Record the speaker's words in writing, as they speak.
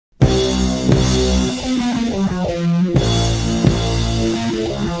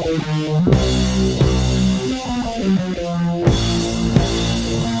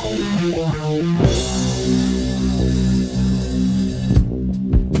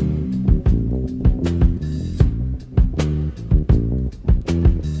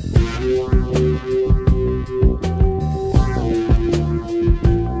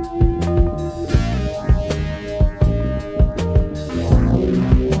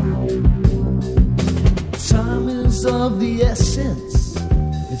is of the essence.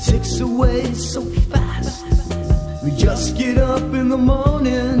 It ticks away so fast. We just get up in the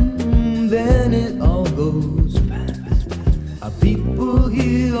morning, then it all goes past. Our people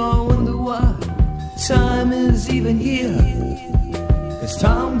here all wonder why time is even here. 'Cause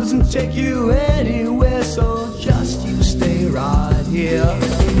time doesn't take you anywhere, so just you stay right here.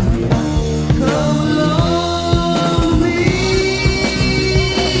 Come along with me,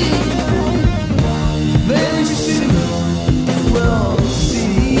 very soon we'll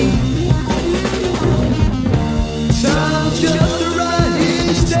see. Time's just right here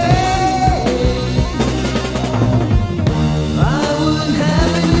to stay. I wouldn't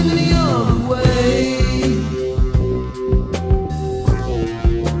have it any other way.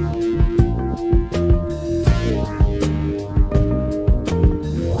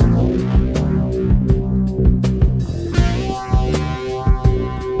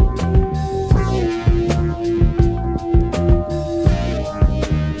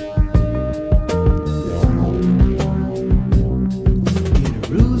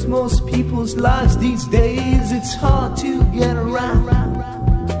 Most people's lives these days, it's hard to get around.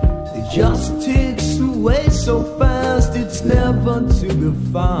 It just ticks away so fast, it's never to be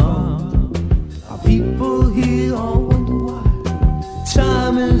found. Our people here all wonder why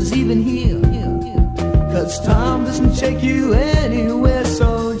time is even here. 'Cause time doesn't take you anywhere, so